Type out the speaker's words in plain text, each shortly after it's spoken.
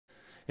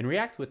In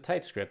React with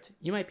TypeScript,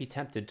 you might be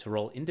tempted to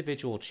roll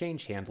individual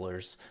change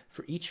handlers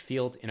for each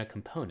field in a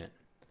component.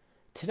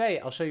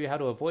 Today, I'll show you how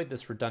to avoid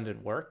this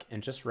redundant work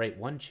and just write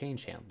one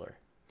change handler.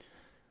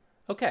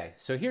 Okay,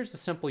 so here's a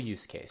simple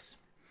use case.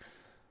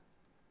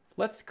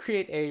 Let's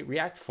create a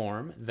React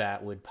form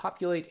that would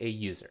populate a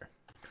user.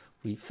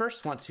 We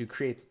first want to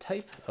create the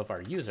type of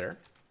our user,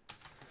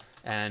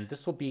 and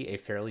this will be a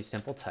fairly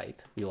simple type.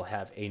 We will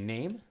have a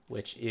name,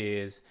 which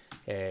is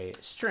a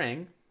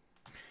string,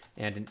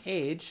 and an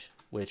age,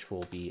 which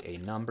will be a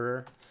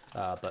number,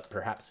 but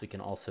perhaps we can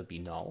also be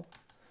null.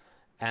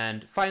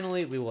 And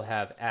finally, we will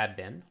have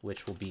admin,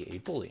 which will be a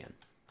Boolean.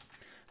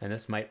 And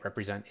this might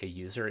represent a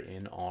user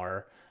in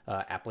our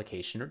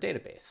application or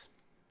database.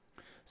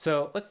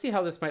 So let's see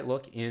how this might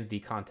look in the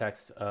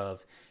context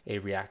of a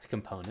React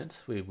component.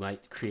 We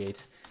might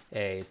create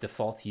a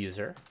default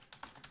user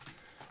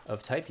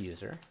of type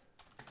user.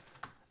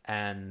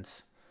 And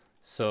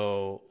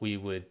so we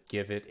would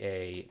give it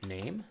a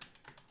name,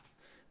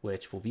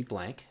 which will be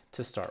blank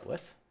to start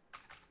with.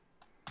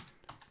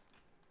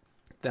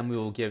 Then we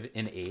will give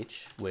an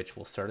age, which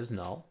will start as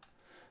null.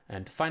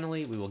 And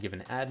finally, we will give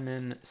an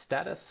admin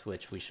status,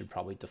 which we should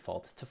probably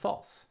default to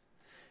false.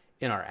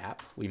 In our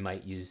app, we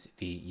might use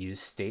the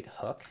useState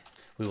hook.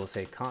 We will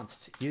say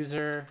const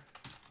user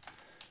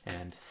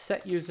and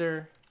set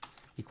user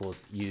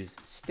equals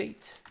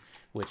useState,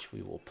 which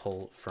we will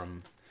pull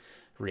from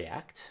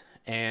React,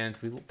 and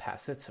we will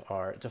pass it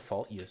our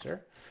default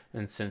user.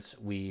 And since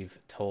we've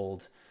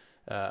told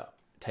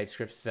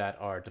TypeScripts that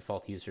are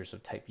default users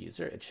of type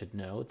user, it should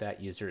know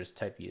that user is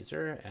type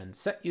user, and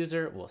set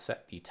user will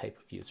set the type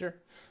of user.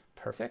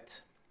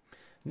 Perfect.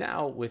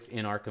 Now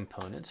within our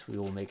component, we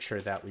will make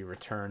sure that we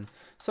return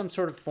some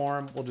sort of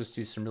form. We'll just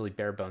do some really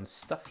bare bones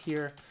stuff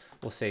here.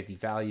 We'll say the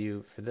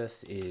value for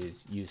this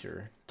is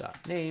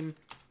user.name,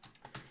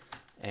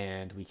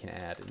 and we can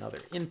add another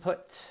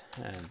input,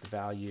 and the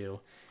value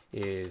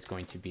is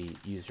going to be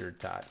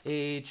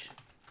user.age,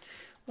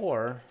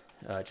 or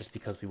just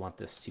because we want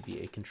this to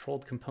be a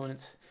controlled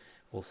component,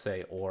 we'll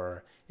say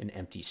or an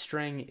empty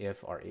string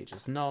if our age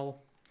is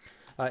null.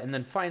 And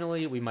then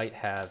finally, we might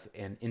have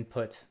an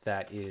input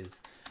that is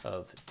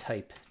of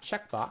type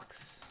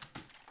checkbox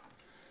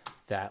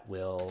that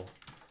will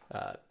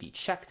be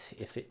checked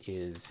if it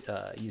is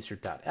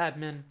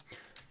user.admin,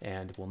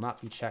 and will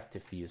not be checked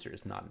if the user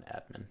is not an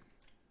admin.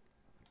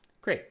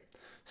 Great.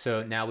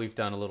 So now we've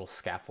done a little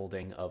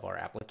scaffolding of our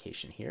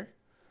application here.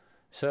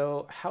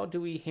 So how do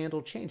we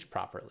handle change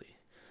properly?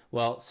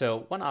 Well,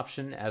 so one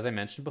option, as I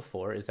mentioned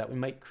before, is that we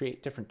might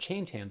create different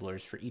change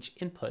handlers for each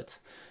input,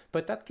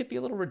 but that could be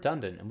a little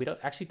redundant, and we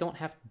don't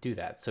have to do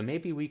that. So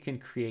maybe we can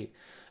create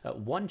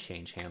one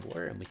change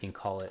handler, and we can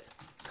call it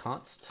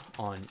const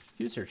on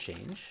user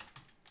change.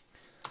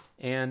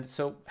 And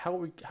so how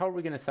are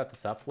we going to set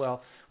this up?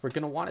 Well, we're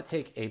going to want to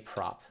take a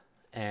prop,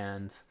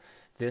 and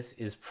this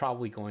is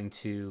probably going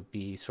to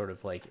be sort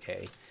of like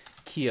a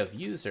key of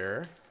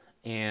user,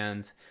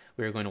 and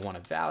we're going to want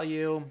a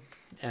value,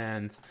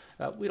 and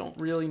we don't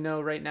really know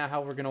right now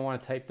how we're going to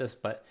want to type this,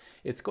 but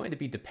it's going to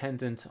be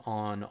dependent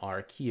on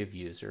our key of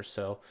user.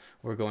 So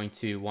we're going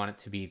to want it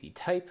to be the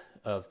type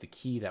of the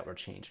key that we're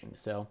changing.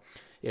 So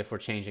if we're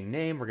changing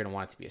name, we're going to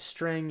want it to be a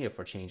string. If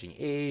we're changing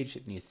age,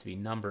 it needs to be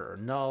number or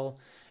null.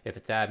 If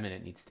it's admin,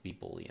 it needs to be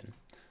Boolean.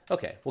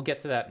 Okay, we'll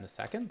get to that in a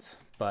second.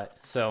 But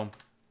so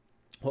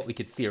what we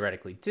could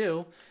theoretically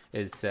do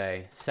is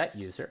say set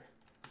user,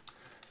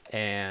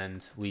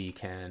 and we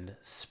can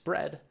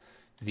spread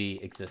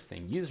the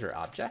existing user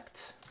object,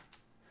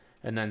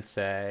 and then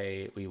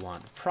say we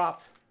want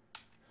prop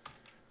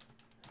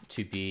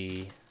to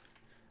be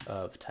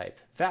of type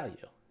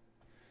value.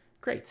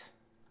 Great.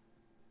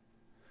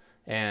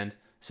 And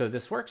so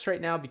this works right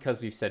now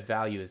because we've said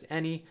value is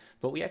any,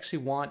 but we actually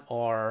want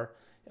our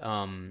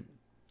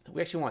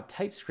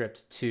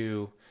TypeScript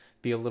to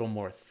be a little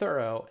more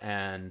thorough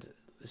and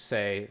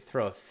say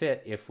throw a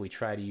fit if we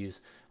try to use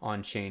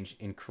onChange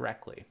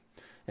incorrectly.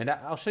 And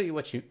I'll show you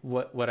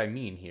what I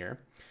mean here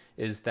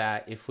is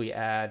that if we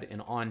add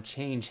an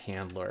onChange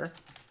handler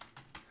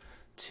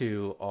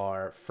to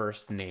our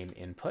first name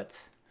input,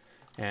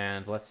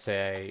 and let's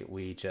say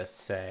we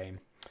just say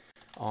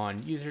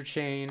on user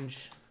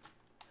change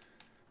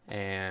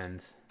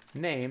and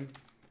name,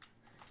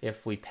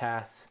 if we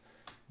pass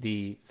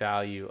the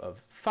value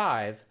of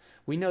 5,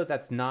 we know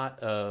that's not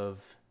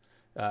of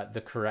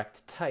the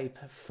correct type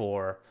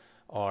for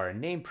our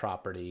name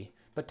property,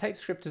 but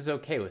TypeScript is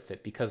okay with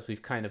it because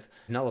we've kind of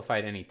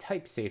nullified any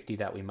type safety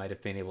that we might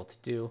have been able to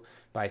do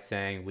by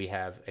saying we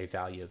have a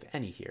value of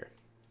any here.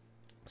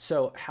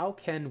 So how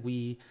can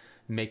we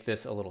make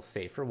this a little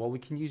safer? Well, we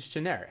can use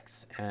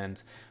generics,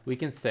 and we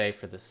can say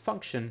for this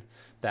function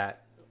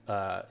that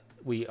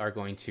we are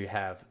going to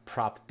have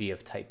prop be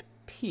of type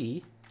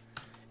P,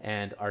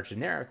 and our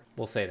generic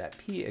will say that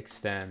P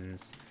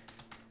extends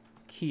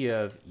key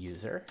of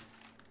user.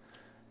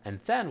 And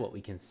then what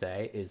we can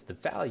say is the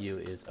value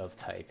is of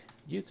type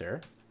user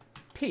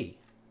P.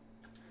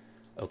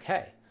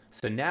 Okay,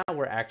 So now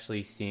we're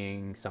actually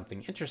seeing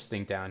something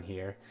interesting down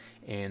here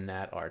in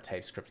that our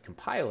TypeScript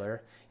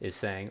compiler is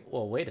saying,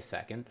 well, wait a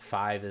second,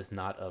 5 is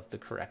not of the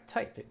correct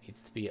type. It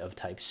needs to be of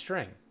type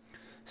string.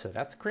 So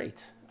that's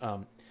great.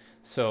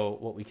 So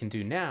what we can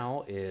do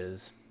now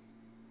is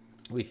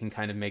we can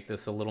kind of make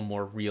this a little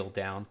more real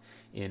down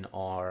in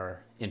our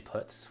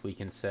inputs. We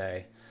can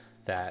say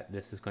that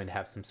this is going to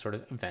have some sort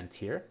of event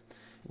here.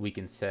 We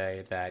can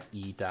say that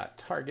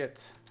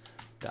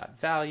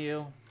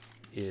e.target.value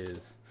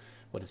is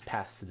what is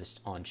passed to this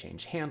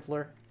onChange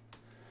handler.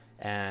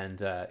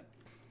 And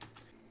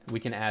we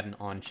can add an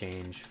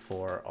onChange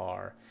for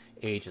our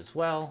age as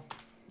well.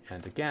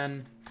 And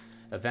again,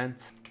 event,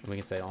 we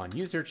can say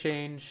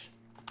onUserChange.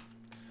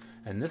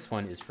 And this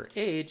one is for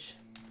age.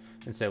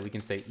 And so we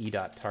can say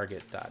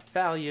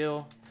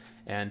e.target.value.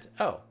 And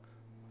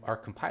our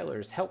compiler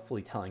is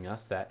helpfully telling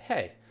us that,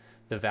 hey,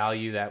 the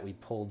value that we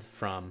pulled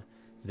from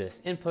this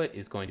input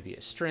is going to be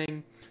a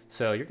string.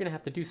 So you're going to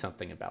have to do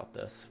something about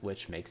this,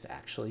 which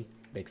actually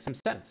makes some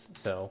sense.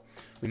 So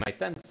we might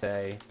then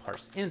say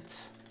parse int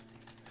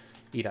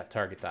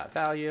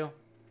e.target.value,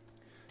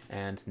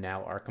 and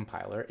now our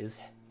compiler is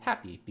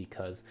happy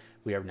because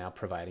we are now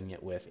providing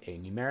it with a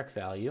numeric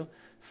value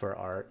for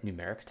our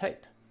numeric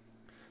type.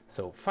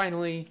 So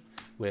finally,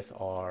 with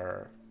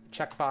our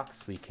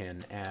checkbox, we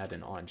can add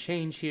an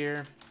onChange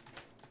here,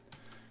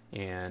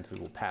 and we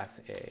will pass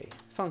a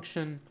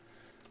function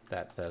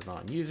that says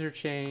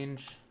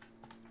onUserChange,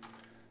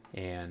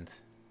 and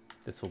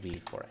this will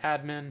be for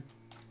admin,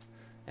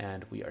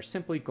 and we are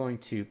simply going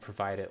to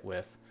provide it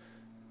with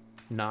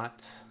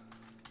not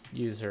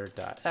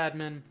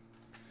user.admin,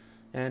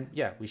 and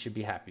yeah, we should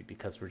be happy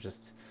because we're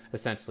just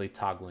essentially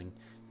toggling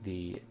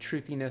the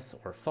truthiness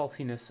or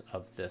falsiness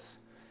of this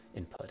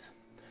input.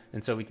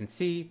 And so we can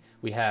see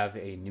we have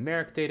a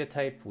numeric data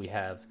type, we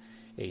have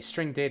a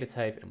string data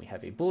type, and we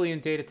have a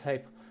Boolean data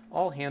type,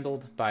 all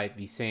handled by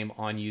the same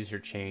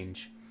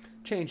onUserChange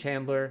change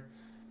handler.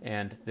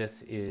 And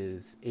this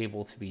is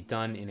able to be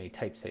done in a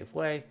type-safe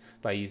way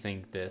by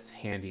using this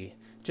handy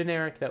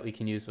generic that we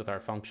can use with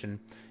our function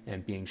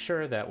and being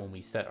sure that when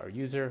we set our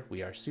user,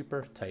 we are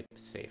super type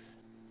safe.